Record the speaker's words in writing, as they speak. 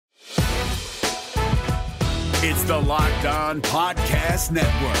It's the Locked On Podcast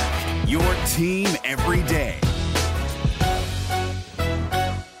Network, your team every day.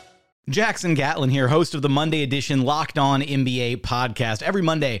 Jackson Gatlin here, host of the Monday edition Locked On NBA podcast. Every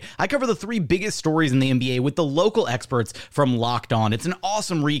Monday, I cover the three biggest stories in the NBA with the local experts from Locked On. It's an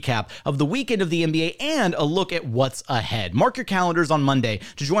awesome recap of the weekend of the NBA and a look at what's ahead. Mark your calendars on Monday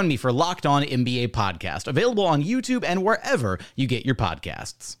to join me for Locked On NBA podcast, available on YouTube and wherever you get your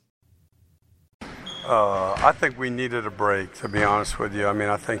podcasts. I think we needed a break, to be honest with you. I mean,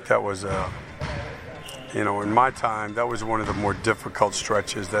 I think that was in my time, that was one of the more difficult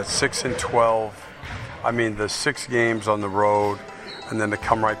stretches. That 6-12, I mean, the 6 games on the road, and then to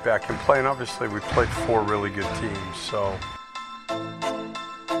come right back and play. And obviously, we played 4 really good teams. So,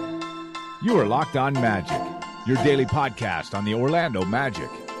 you are Locked On Magic, your daily podcast on the Orlando Magic,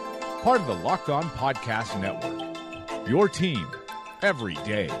 part of the Locked On Podcast Network. Your team every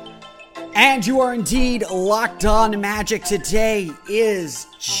day. And you are indeed Locked On Magic. Today is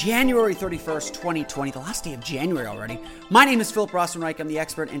January 31st, 2020, the last day of January already. My name is Philip Rosenreich. I'm the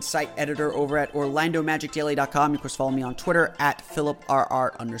expert and site editor over at OrlandoMagicDaily.com. You can, of course, follow me on Twitter at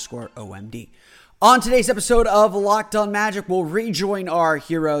PhilipRR_OMD. On today's episode of Locked On Magic, we'll rejoin our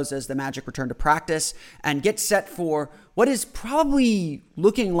heroes as the Magic return to practice and get set for what is probably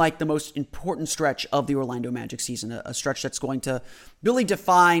looking like the most important stretch of the Orlando Magic season, a stretch that's going to really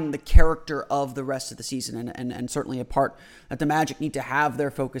define the character of the rest of the season and certainly a part that the Magic need to have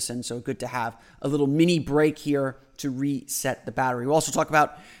their focus in. So good to have a little mini break here to reset the battery. We'll also talk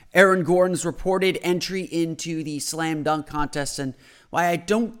about Aaron Gordon's reported entry into the slam dunk contest and why I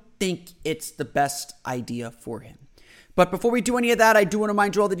don't think it's the best idea for him. But before we do any of that, I do want to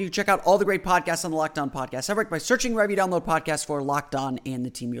remind you all that you can check out all the great podcasts on the Locked On Podcast Network by searching wherever you download podcasts for Locked On and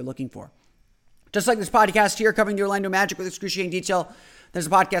the team you're looking for. Just like this podcast here covering the Orlando Magic with excruciating detail, there's a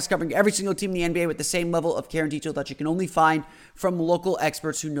podcast covering every single team in the NBA with the same level of care and detail that you can only find from local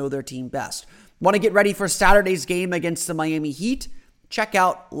experts who know their team best. Want to get ready for Saturday's game against the Miami Heat? Check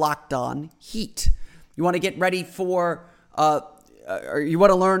out Locked On Heat. You want to get ready for or you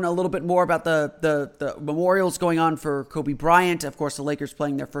want to learn a little bit more about the memorials going on for Kobe Bryant. Of course, the Lakers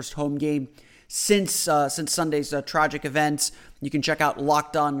playing their first home game since Sunday's tragic events. You can check out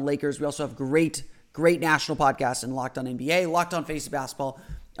Locked On Lakers. We also have great national podcasts in Locked On NBA, Locked On Face Basketball,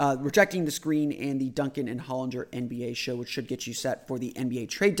 Rejecting the Screen, and the Duncan and Hollinger NBA show, which should get you set for the NBA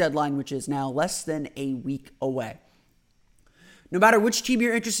trade deadline, which is now less than a week away. No matter which team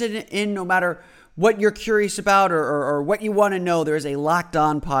you're interested in, no matter what you're curious about or what you want to know, there is a Locked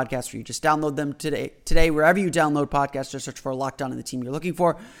On podcast for you. Just download them today wherever you download podcasts. Just search for Locked On and the team you're looking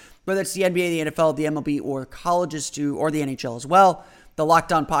for. Whether it's the NBA, the NFL, the MLB, or colleges too, or the NHL as well, the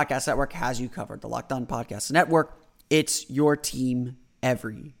Locked On Podcast Network has you covered. The Locked On Podcast Network, it's your team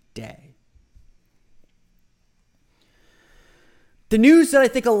every day. The news that I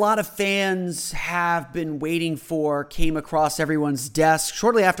think a lot of fans have been waiting for came across everyone's desk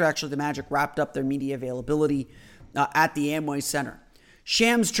shortly after actually the Magic wrapped up their media availability at the Amway Center.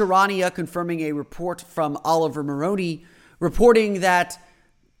 Shams Charania confirming a report from Oliver Maroney reporting that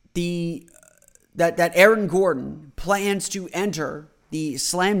that Aaron Gordon plans to enter the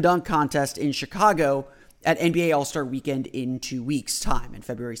slam dunk contest in Chicago at NBA All-Star Weekend in 2 weeks' time on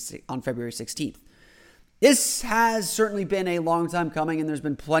February 16th. This has certainly been a long time coming, and there's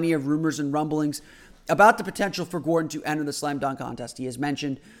been plenty of rumors and rumblings about the potential for Gordon to enter the slam dunk contest. He has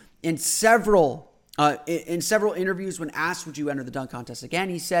mentioned in several interviews when asked, would you enter the dunk contest again?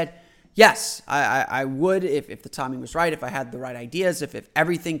 He said, yes, I would if the timing was right, if I had the right ideas, if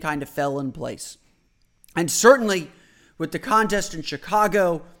everything kind of fell in place. And certainly with the contest in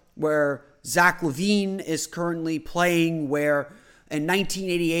Chicago, where Zach LaVine is currently playing, where in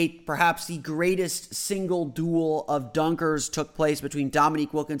 1988, perhaps the greatest single duel of dunkers took place between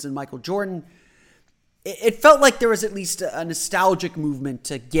Dominique Wilkins and Michael Jordan. It felt like there was at least a nostalgic movement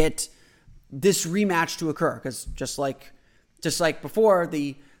to get this rematch to occur, because just like before,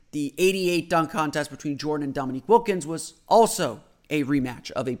 the 88 dunk contest between Jordan and Dominique Wilkins was also a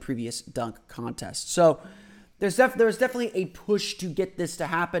rematch of a previous dunk contest. So there's definitely a push to get this to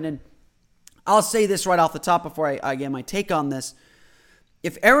happen, and I'll say this right off the top before I get my take on this.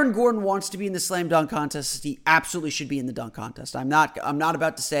 If Aaron Gordon wants to be in the slam dunk contest, he absolutely should be in the dunk contest. I'm not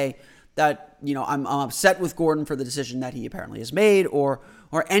about to say that, I'm upset with Gordon for the decision that he apparently has made or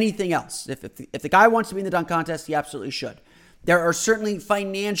anything else. If the guy wants to be in the dunk contest, he absolutely should. There are certainly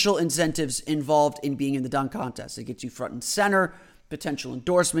financial incentives involved in being in the dunk contest. It gets you front and center, potential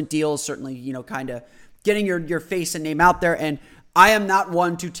endorsement deals, certainly, kind of getting your face and name out there. And I am not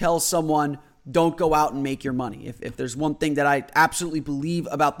one to tell someone don't go out and make your money. If there's one thing that I absolutely believe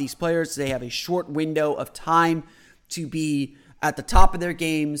about these players, they have a short window of time to be at the top of their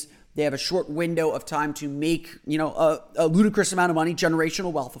games. They have a short window of time to make, a ludicrous amount of money,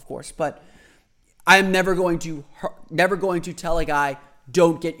 generational wealth, of course. But I'm never going to tell a guy,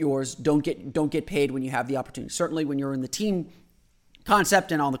 don't get yours, don't get paid when you have the opportunity. Certainly when you're in the team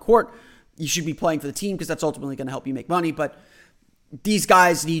concept and on the court, you should be playing for the team because that's ultimately going to help you make money. But these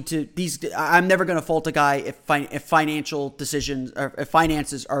guys I'm never going to fault a guy if financial decisions or if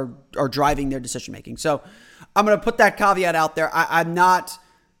finances are driving their decision making. So I'm going to put that caveat out there. I'm not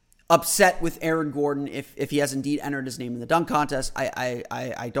upset with Aaron Gordon if he has indeed entered his name in the dunk contest.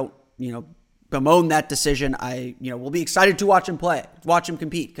 I don't, bemoan that decision. I will be excited to watch him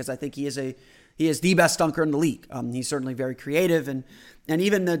compete because I think he is the best dunker in the league. He's certainly very creative and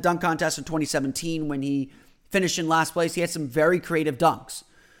even the dunk contest in 2017 when he finished in last place, he had some very creative dunks.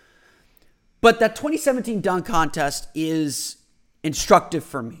 But that 2017 dunk contest is instructive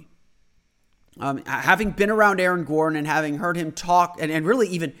for me. Having been around Aaron Gordon and having heard him talk, and really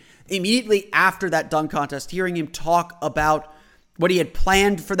even immediately after that dunk contest, hearing him talk about what he had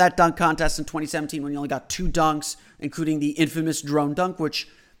planned for that dunk contest in 2017 when he only got 2 dunks, including the infamous drone dunk, which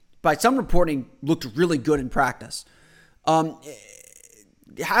by some reporting looked really good in practice.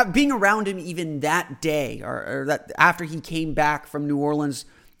 Being around him even that day or that after he came back from New Orleans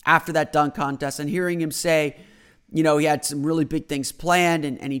after that dunk contest and hearing him say, he had some really big things planned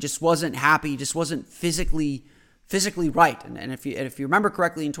and he just wasn't happy. He just wasn't physically right. And if you remember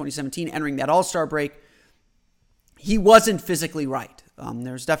correctly in 2017, entering that All-Star break, he wasn't physically right.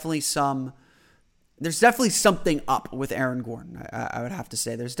 There's definitely something up with Aaron Gordon. I would have to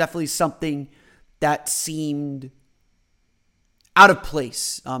say there's definitely something that seemed out of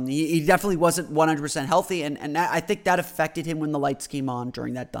place. He definitely wasn't 100% healthy, and I think that affected him when the lights came on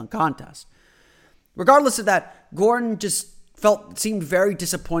during that dunk contest. Regardless of that, Gordon just seemed very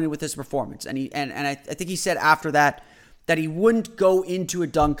disappointed with his performance, and I think he said after that he wouldn't go into a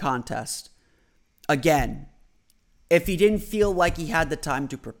dunk contest again if he didn't feel like he had the time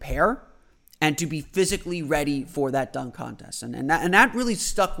to prepare and to be physically ready for that dunk contest, and that really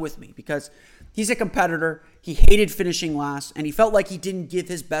stuck with me because he's a competitor. He hated finishing last, and he felt like he didn't give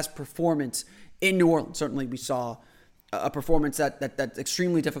his best performance in New Orleans. Certainly, we saw a performance that's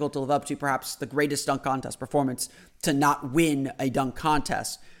extremely difficult to live up to, perhaps the greatest dunk contest performance to not win a dunk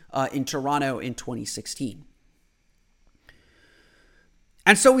contest in Toronto in 2016.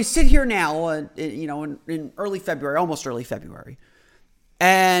 And so we sit here now, in early February, almost early February,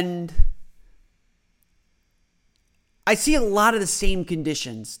 and I see a lot of the same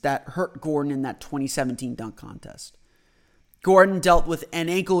conditions that hurt Gordon in that 2017 dunk contest. Gordon dealt with an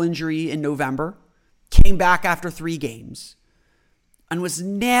ankle injury in November, came back after 3 games, and was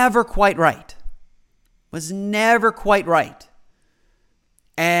never quite right.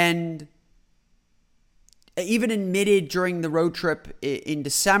 And even admitted during the road trip in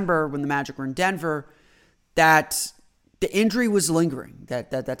December when the Magic were in Denver that the injury was lingering,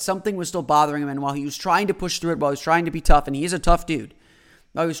 that something was still bothering him. And while he was trying to push through it, while he was trying to be tough, and he is a tough dude,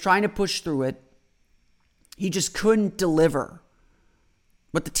 while he was trying to push through it, he just couldn't deliver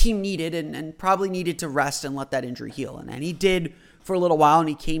what the team needed and probably needed to rest and let that injury heal. And he did for a little while, and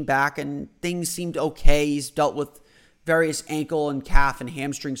he came back, and things seemed okay. He's dealt with various ankle and calf and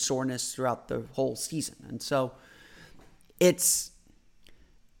hamstring soreness throughout the whole season. And so there's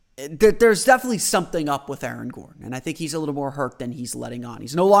definitely something up with Aaron Gordon, and I think he's a little more hurt than he's letting on.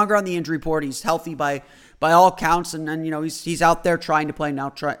 He's no longer on the injury report. He's healthy by all counts, and he's out there trying to play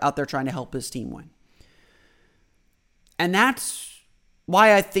now, out there trying to help his team win. And that's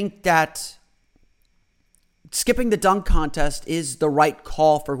why I think that skipping the dunk contest is the right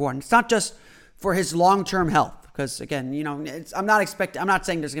call for Gordon. It's not just for his long-term health, because again, I'm not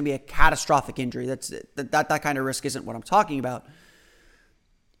saying there's going to be a catastrophic injury. That kind of risk isn't what I'm talking about.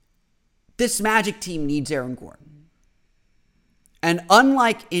 This Magic team needs Aaron Gordon. And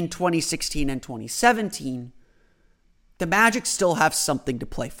unlike in 2016 and 2017, the Magic still have something to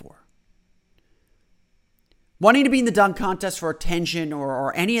play for. Wanting to be in the dunk contest for attention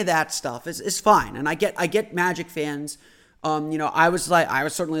or any of that stuff is fine. And I get Magic fans. I was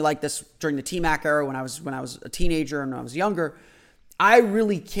certainly like this during the T-Mac era when I was a teenager and when I was younger. I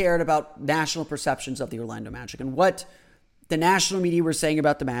really cared about national perceptions of the Orlando Magic and what the national media were saying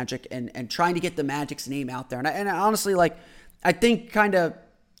about the Magic and trying to get the Magic's name out there. And honestly, I think kind of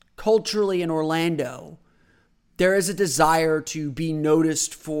culturally in Orlando, there is a desire to be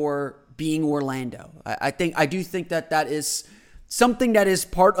noticed for being Orlando. I do think that is something that is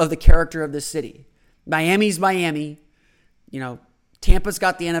part of the character of this city. Miami's Miami. Tampa's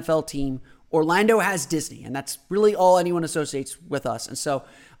got the NFL team. Orlando has Disney, and that's really all anyone associates with us. And so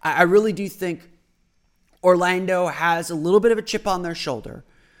I really do think Orlando has a little bit of a chip on their shoulder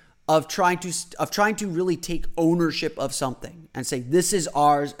of trying to really take ownership of something and say, this is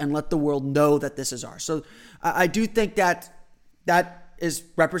ours, and let the world know that this is ours. So I do think that is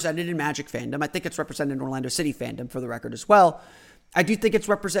represented in Magic fandom. I think it's represented in Orlando City fandom, for the record, as well. I do think it's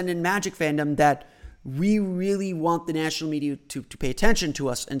represented in Magic fandom that we really want the national media to pay attention to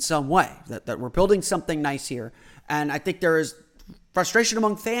us in some way, that we're building something nice here. And I think there is frustration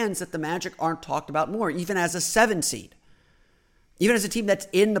among fans that the Magic aren't talked about more, even as a 7 seed, even as a team that's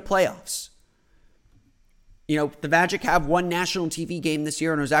in the playoffs. You know, the Magic have one national TV game this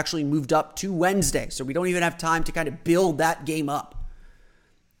year, and it was actually moved up to Wednesday, so we don't even have time to kind of build that game up.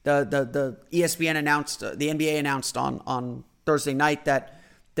 The ESPN announced, the NBA announced on Thursday night that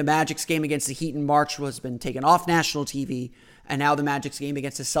the Magic's game against the Heat in March has been taken off national TV, and now the Magic's game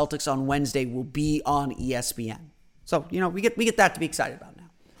against the Celtics on Wednesday will be on ESPN. So, you know, we get that to be excited about now.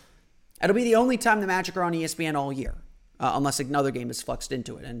 It'll be the only time the Magic are on ESPN all year, unless another game is fluxed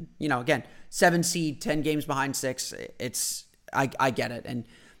into it. And, you know, again, 7 seed, 10 games behind 6, I get it. And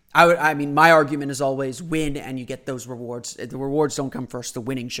I mean, my argument is always win and you get those rewards. The rewards don't come first. The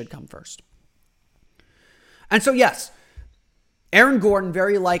winning should come first. And so, yes, Aaron Gordon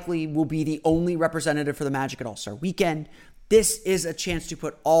very likely will be the only representative for the Magic at All-Star Weekend. This is a chance to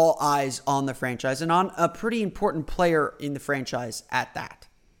put all eyes on the franchise and on a pretty important player in the franchise at that.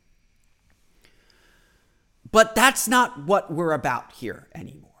 But that's not what we're about here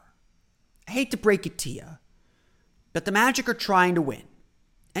anymore. I hate to break it to you, but the Magic are trying to win.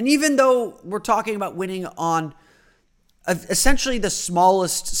 And even though we're talking about winning on essentially the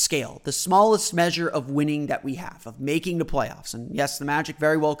smallest scale, the smallest measure of winning that we have, of making the playoffs. And yes, the Magic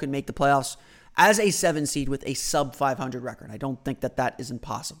very well could make the playoffs as a 7 seed with a sub 500 record. I don't think that is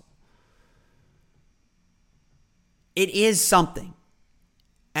impossible. It is something.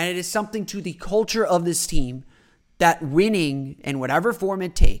 And it is something to the culture of this team that winning in whatever form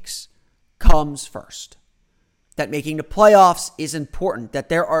it takes comes first. That making the playoffs is important. That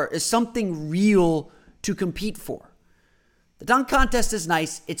there is something real to compete for. The dunk contest is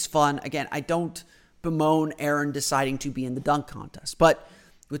nice. It's fun. Again, I don't bemoan Aaron deciding to be in the dunk contest. But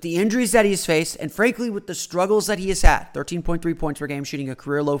with the injuries that he has faced, and frankly with the struggles that he has had, 13.3 points per game, shooting a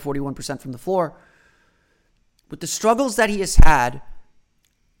career low 41% from the floor, with the struggles that he has had,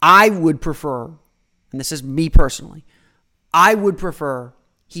 I would prefer, and this is me personally, I would prefer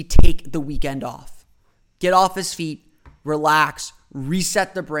he take the weekend off. Get off his feet, relax,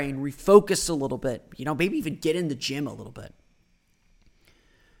 reset the brain, refocus a little bit, you know, maybe even get in the gym a little bit.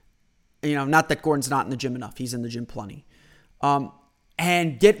 You know, not that Gordon's not in the gym enough. He's in the gym plenty.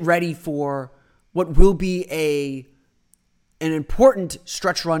 And get ready for what will be an important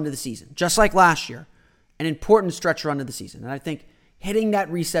stretch run to the season. Just like last year, an important stretch run to the season. And I think hitting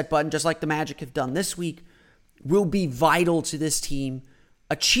that reset button, just like the Magic have done this week, will be vital to this team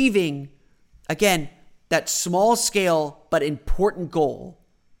achieving, again, that small scale but important goal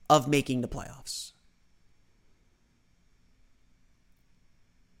of making the playoffs.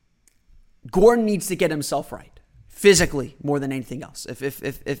 Gordon needs to get himself right, physically more than anything else.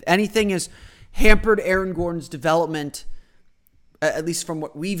 If anything has hampered Aaron Gordon's development, at least from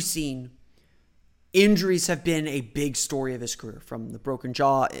what we've seen, injuries have been a big story of his career, from the broken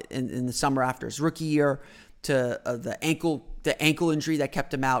jaw in the summer after his rookie year to the ankle injury that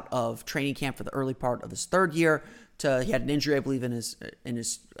kept him out of training camp for the early part of his 3rd year, to he had an injury, I believe, in his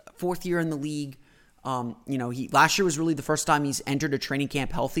 4th year in the league. Last year was really the first time he's entered a training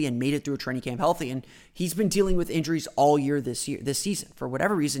camp healthy and made it through a training camp healthy. And he's been dealing with injuries all year this season. For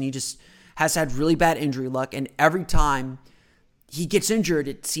whatever reason, he just has had really bad injury luck. And every time he gets injured,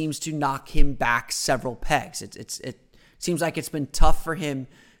 it seems to knock him back several pegs. It seems like it's been tough for him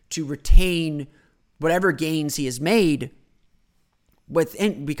to retain whatever gains he has made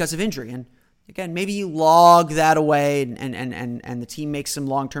because of injury. And again, maybe you log that away and the team makes some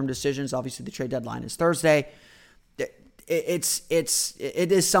long-term decisions. Obviously, the trade deadline is Thursday.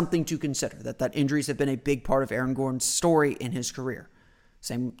 It is something to consider that injuries have been a big part of Aaron Gordon's story in his career.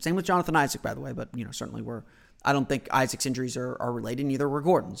 Same with Jonathan Isaac, by the way, but certainly I don't think Isaac's injuries are related. Neither were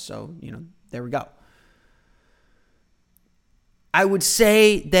Gordon's. So, there we go. I would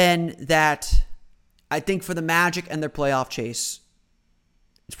say then that I think for the Magic and their playoff chase,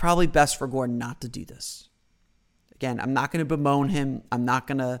 it's probably best for Gordon not to do this. Again, I'm not going to bemoan him. I'm not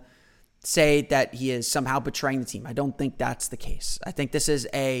going to say that he is somehow betraying the team. I don't think that's the case. I think this is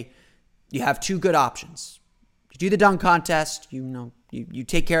you have 2 good options. You do the dunk contest, you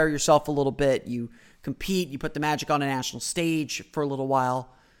take care of yourself a little bit, you compete, you put the Magic on a national stage for a little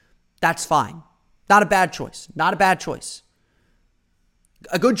while. That's fine. Not a bad choice. Not a bad choice.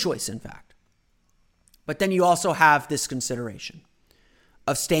 A good choice, in fact. But then you also have this consideration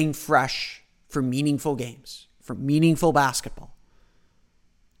of staying fresh for meaningful games, for meaningful basketball,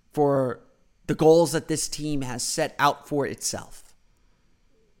 for the goals that this team has set out for itself.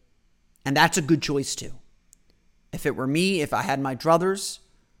 And that's a good choice too. If it were me, if I had my druthers,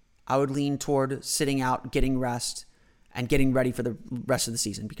 I would lean toward sitting out, getting rest, and getting ready for the rest of the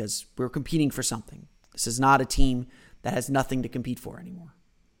season because we're competing for something. This is not a team that has nothing to compete for anymore.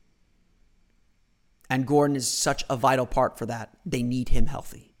 And Gordon is such a vital part for that. They need him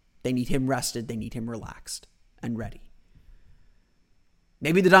healthy. They need him rested. They need him relaxed and ready.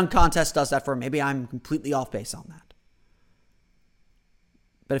 Maybe the dunk contest does that for him. Maybe I'm completely off base on that.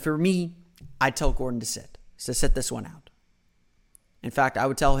 But if it were me, I'd tell Gordon to sit this one out. In fact, I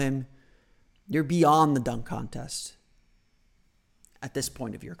would tell him, you're beyond the dunk contest at this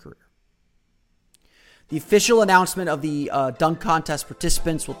point of your career. The official announcement of the dunk contest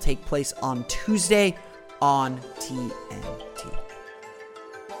participants will take place on Tuesday on TNT.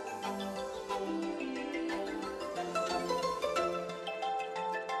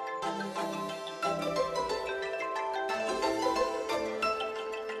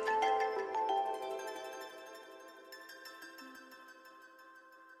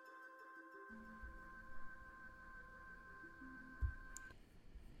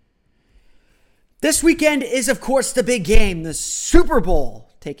 This weekend is, of course, the big game, the Super Bowl,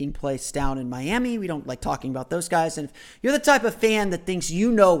 taking place down in Miami. We don't like talking about those guys. And if you're the type of fan that thinks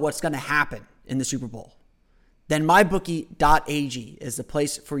you know what's going to happen in the Super Bowl, then mybookie.ag is the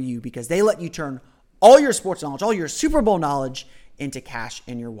place for you because they let you turn all your sports knowledge, all your Super Bowl knowledge into cash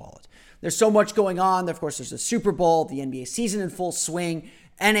in your wallet. There's so much going on. Of course, there's the Super Bowl, the NBA season in full swing,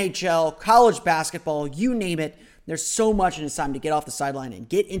 NHL, college basketball, you name it. There's so much, and it's time to get off the sideline and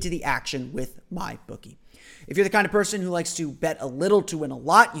get into the action with MyBookie. If you're the kind of person who likes to bet a little to win a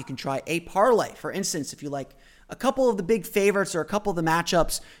lot, you can try a parlay. For instance, if you like a couple of the big favorites or a couple of the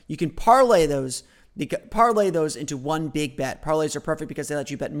matchups, you can parlay those into one big bet. Parlays are perfect because they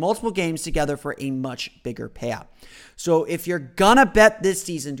let you bet multiple games together for a much bigger payout. So if you're gonna bet this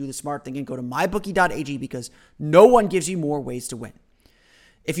season, do the smart thing and go to mybookie.ag because no one gives you more ways to win.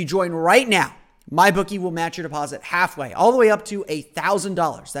 If you join right now, MyBookie will match your deposit halfway, all the way up to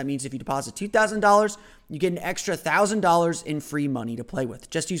 $1,000. That means if you deposit $2,000, you get an extra $1,000 in free money to play with.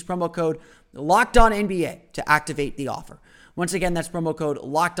 Just use promo code LOCKEDONNBA to activate the offer. Once again, that's promo code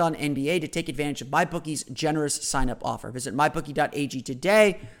LOCKEDONNBA to take advantage of MyBookie's generous sign-up offer. Visit mybookie.ag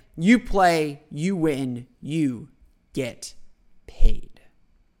today. You play, you win, you get paid.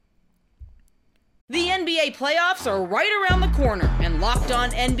 The NBA playoffs are right around the corner, and Locked On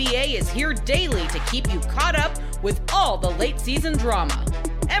NBA is here daily to keep you caught up with all the late season drama.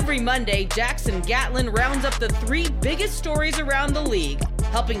 Every Monday, Jackson Gatlin rounds up the 3 biggest stories around the league,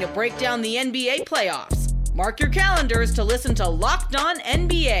 helping to break down the NBA playoffs. Mark your calendars to listen to Locked On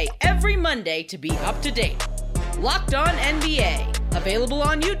NBA every Monday to be up to date. Locked On NBA, available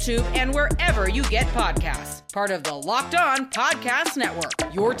on YouTube and wherever you get podcasts. Part of the Locked On Podcast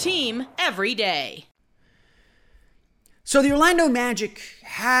Network, your team every day. So the Orlando Magic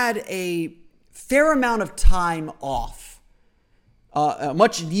had a fair amount of time off,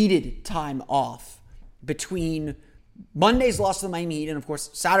 much needed time off between Monday's loss to the Miami Heat and, of course,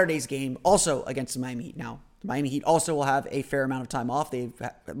 Saturday's game also against the Miami Heat. Now, the Miami Heat also will have a fair amount of time off.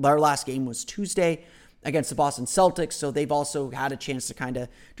 Their last game was Tuesday against the Boston Celtics, so they've also had a chance to kind of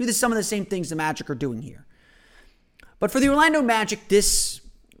do some of the same things the Magic are doing here. But for the Orlando Magic, this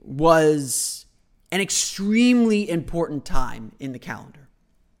was an extremely important time in the calendar.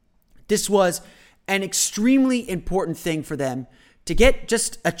 This was an extremely important thing for them to get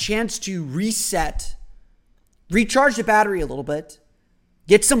just a chance to reset, recharge the battery a little bit,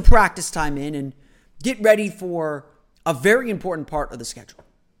 get some practice time in, and get ready for a very important part of the schedule.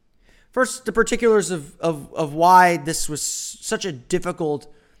 First, the particulars of why this was such a difficult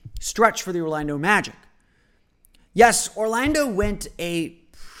stretch for the Orlando Magic. Yes, Orlando went a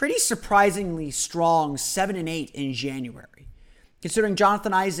pretty surprisingly strong 7-8 in January, considering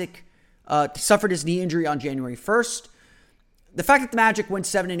Jonathan Isaac suffered his knee injury on January 1st. The fact that the Magic went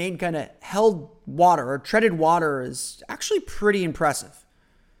 7-8 and kind of held water or treaded water is actually pretty impressive.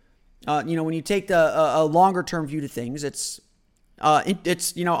 When you take a longer term view to things, it's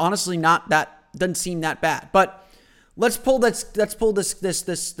honestly not that, doesn't seem that bad. But let's pull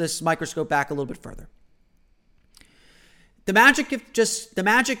this microscope back a little bit further. The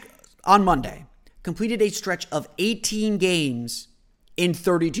Magic on Monday completed a stretch of 18 games in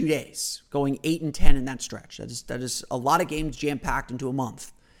 32 days, going 8-10 in that stretch. That is a lot of games jam-packed into a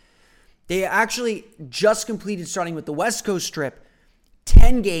month. They actually just completed, starting with the West Coast trip,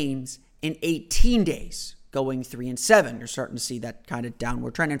 10 games in 18 days, going 3-7. You're starting to see that kind of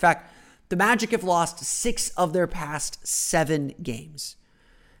downward trend. In fact, the Magic have lost 6 of their past 7 games.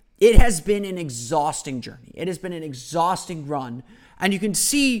 It has been an exhausting journey. It has been an exhausting run. And you can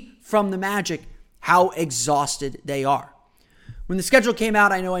see from the Magic how exhausted they are. When the schedule came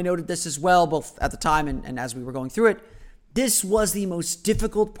out, I know I noted this as well, both at the time and as we were going through it. This was the most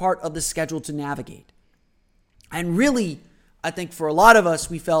difficult part of the schedule to navigate. And really, I think for a lot of us,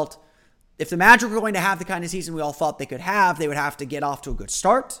 we felt if the Magic were going to have the kind of season we all thought they could have, they would have to get off to a good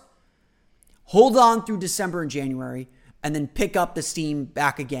start, hold on through December and January, and then pick up the steam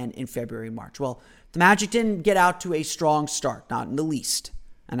back again in February and March. Well, the Magic didn't get out to a strong start, not in the least.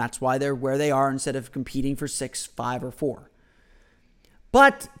 And that's why they're where they are instead of competing for 6, 5, or 4.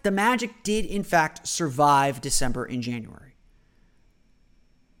 But the Magic did, in fact, survive December and January.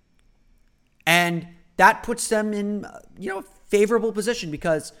 And that puts them in, a favorable position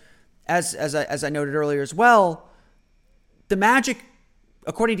because, as I noted earlier as well, the Magic,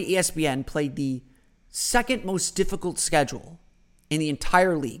 according to ESPN, played the second most difficult schedule in the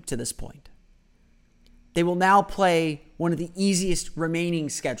entire league to this point. They will now play one of the easiest remaining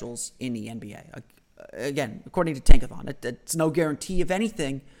schedules in the NBA. Again, according to Tankathon, it's no guarantee of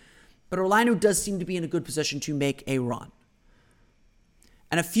anything, but Orlando does seem to be in a good position to make a run.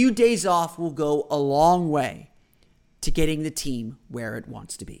 And a few days off will go a long way to getting the team where it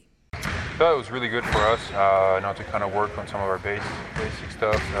wants to be. I thought it was really good for us, to kind of work on some of our basic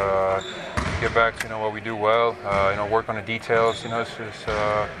stuff, get back to what we do well, work on the details. It's just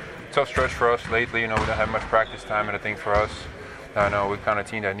a tough stretch for us lately. We don't have much practice time, and I think for us, we're kind of a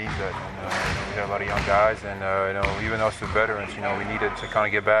team that needs that. And, we got a lot of young guys, and even us the veterans, we needed to kind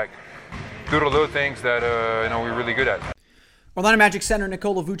of get back, do the little things that we're really good at. Orlando Magic center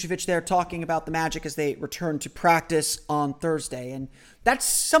Nikola Vucevic there talking about the Magic as they return to practice on Thursday. And that's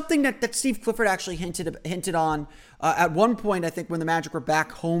something that Steve Clifford actually hinted on at one point, I think, when the Magic were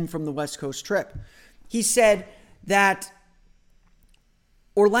back home from the West Coast trip. He said that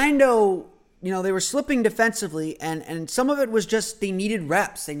Orlando, they were slipping defensively, and some of it was just they needed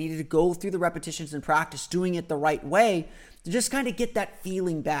reps. They needed to go through the repetitions in practice, doing it the right way to just kind of get that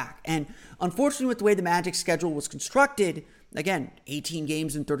feeling back. And unfortunately, with the way the Magic schedule was constructed, again, 18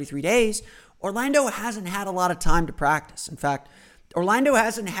 games in 33 days, Orlando hasn't had a lot of time to practice. In fact, Orlando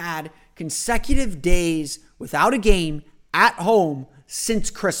hasn't had consecutive days without a game at home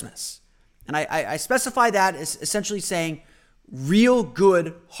since Christmas. And I specify that as essentially saying real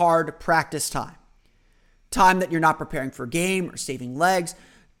good, hard practice time. Time that you're not preparing for a game or saving legs.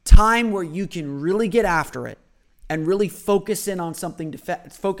 Time where you can really get after it and really focus in on something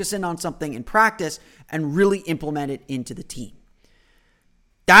in practice and really implement it into the team.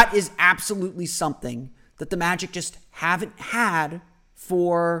 That is absolutely something that the Magic just haven't had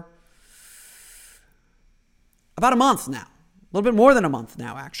for about a month now. A little bit more than a month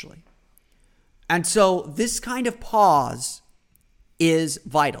now, actually. And so this kind of pause is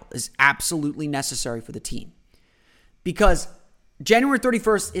vital, is absolutely necessary for the team. Because January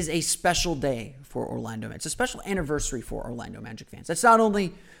 31st is a special day for Orlando. It's a special anniversary for Orlando Magic fans. That's not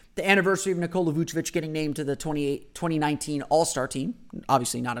only the anniversary of Nikola Vucevic getting named to the 2019 All-Star team,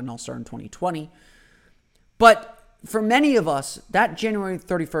 obviously not an All-Star in 2020, but for many of us, that January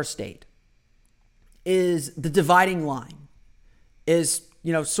 31st date is the dividing line, is,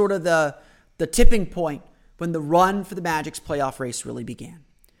 sort of the tipping point when the run for the Magic's playoff race really began,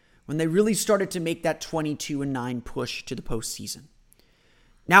 when they really started to make that 22-9 push to the postseason.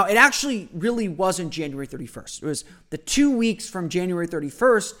 Now, it actually really wasn't January 31st. It was the 2 weeks from January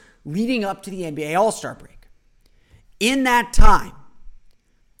 31st leading up to the NBA All-Star break. In that time,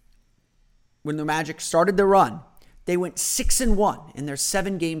 when the Magic started their run, they went 6-1 in their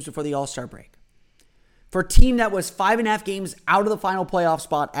 7 games before the All-Star break. For a team that was 5.5 games out of the final playoff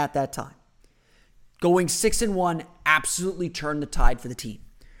spot at that time. Going 6-1 absolutely turned the tide for the team.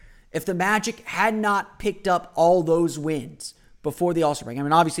 If the Magic had not picked up all those wins before the All-Star break,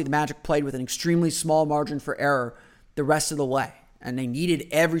 obviously the Magic played with an extremely small margin for error the rest of the way, and they needed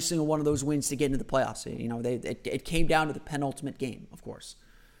every single one of those wins to get into the playoffs. It came down to the penultimate game, of course.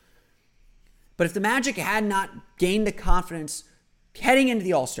 But if the Magic had not gained the confidence heading into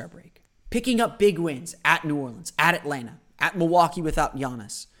the All-Star break, picking up big wins at New Orleans, at Atlanta, at Milwaukee without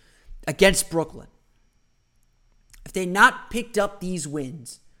Giannis, against Brooklyn, if they had not picked up these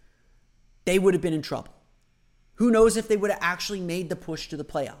wins, they would have been in trouble. Who knows if they would have actually made the push to the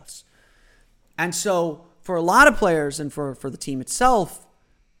playoffs. And so for a lot of players and for the team itself,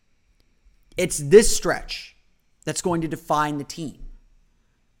 it's this stretch that's going to define the team.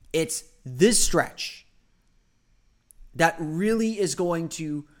 It's this stretch that really is going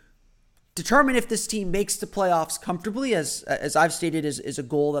to determine if this team makes the playoffs comfortably, as I've stated is a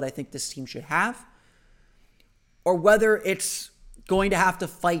goal that I think this team should have, or whether it's going to have to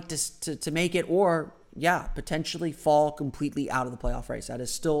fight to make it, or potentially fall completely out of the playoff race. That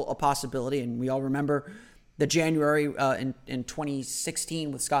is still a possibility, and we all remember the January in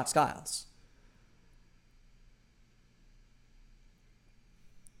 2016 with Scott Skiles.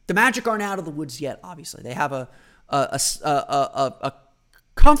 The Magic aren't out of the woods yet, obviously. They have a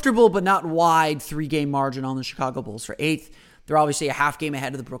comfortable but not wide 3-game margin on the Chicago Bulls for 8th. They're obviously a half game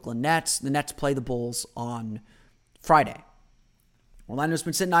ahead of the Brooklyn Nets. The Nets play the Bulls on Friday. Orlando's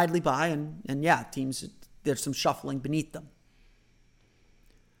been sitting idly by, and teams, there's some shuffling beneath them.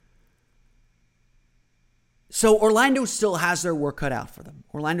 So Orlando still has their work cut out for them.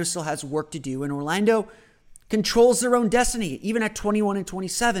 Orlando still has work to do, and Orlando controls their own destiny. Even at 21 and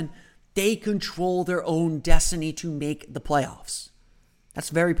 27, they control their own destiny to make the playoffs. That's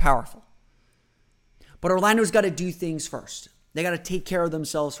very powerful. But Orlando's got to do things first. They got to take care of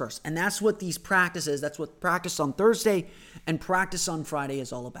themselves first. And that's what these practices, that's what practice on Thursday and practice on Friday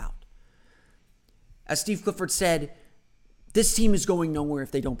is all about. As Steve Clifford said, this team is going nowhere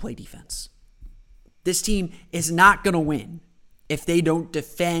if they don't play defense. This team is not going to win if they don't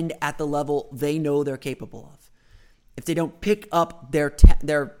defend at the level they know they're capable of. If they don't pick up their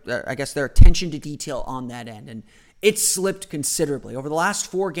attention to detail on that end. And it's slipped considerably over the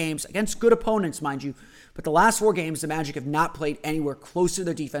last 4 games against good opponents, mind you. But the last 4 games, the Magic have not played anywhere close to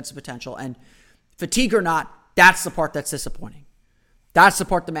their defensive potential. And fatigue or not, that's the part that's disappointing. That's the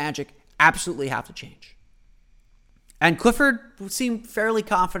part the Magic absolutely have to change. And Clifford seemed fairly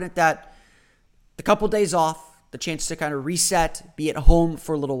confident that the couple days off, the chance to kind of reset, be at home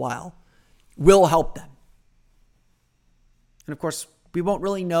for a little while, will help them. And of course, we won't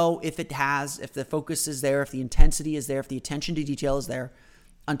really know if the focus is there, if the intensity is there, if the attention to detail is there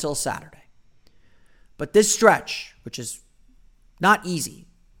until Saturday. But this stretch, which is not easy,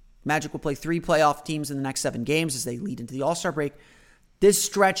 Magic will play 3 playoff teams in the next 7 games as they lead into the All-Star break. This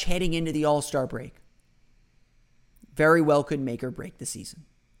stretch heading into the All-Star break very well could make or break the season.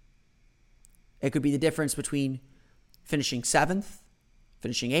 It could be the difference between finishing 7th,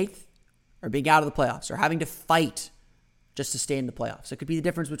 finishing 8th, or being out of the playoffs, or having to fight just to stay in the playoffs. It could be the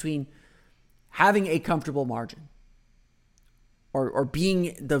difference between having a comfortable margin or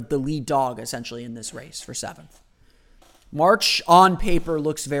being the lead dog, essentially, in this race for 7th. March, on paper,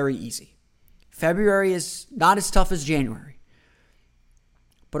 looks very easy. February is not as tough as January.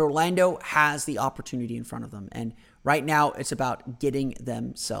 But Orlando has the opportunity in front of them. And right now, it's about getting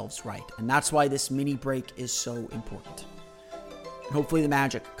themselves right. And that's why this mini break is so important. And hopefully the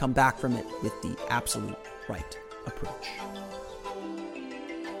Magic come back from it with the absolute right approach.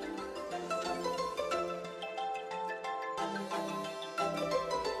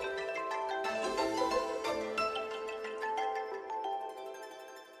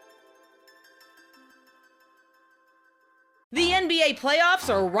 The NBA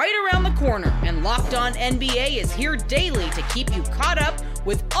playoffs are right around the corner, and Locked On NBA is here daily to keep you caught up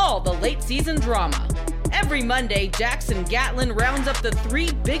with all the late season drama. Every Monday, Jackson Gatlin rounds up the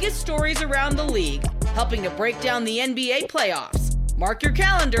 3 biggest stories around the league, helping to break down the NBA playoffs. Mark your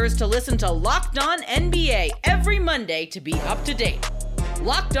calendars to listen to Locked On NBA every Monday to be up to date.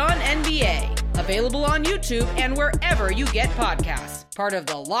 Locked On NBA, available on YouTube and wherever you get podcasts. Part of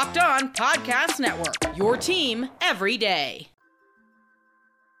the Locked On Podcast Network, your team every day.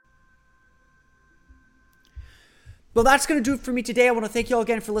 Well, that's going to do it for me today. I want to thank you all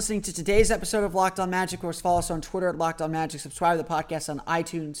again for listening to today's episode of Locked On Magic. Of course, follow us on Twitter at Locked On Magic. Subscribe to the podcast on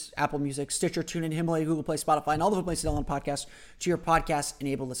iTunes, Apple Music, Stitcher, TuneIn, Himalaya, Google Play, Spotify, and all the places to download podcasts to your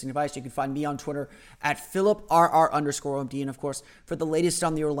podcast-enabled listening device. You can find me on Twitter at PhilipRR_OMD. And, of course, for the latest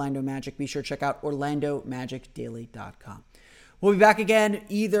on the Orlando Magic, be sure to check out OrlandoMagicDaily.com. We'll be back again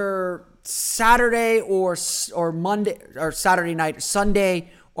either Saturday or Monday, or Saturday night,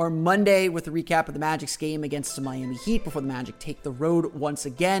 Sunday, or Monday with a recap of the Magic's game against the Miami Heat before the Magic take the road once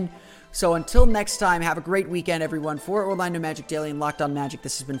again. So until next time, have a great weekend, everyone. For Orlando Magic Daily and Locked On Magic,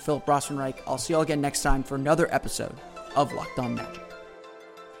 this has been Philip Rossman-Reich. I'll see you all again next time for another episode of Locked On Magic.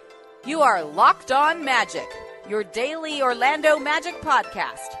 You are Locked On Magic, your daily Orlando Magic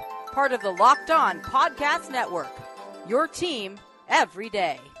podcast. Part of the Locked On Podcast Network, your team every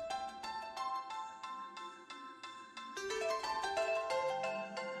day.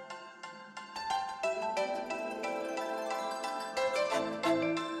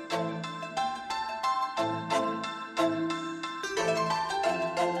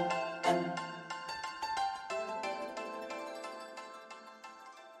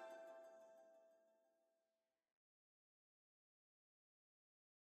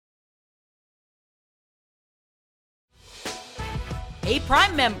 Hey,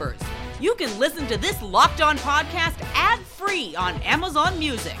 Prime members, you can listen to this Locked On podcast ad-free on Amazon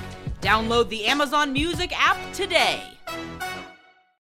Music. Download the Amazon Music app today.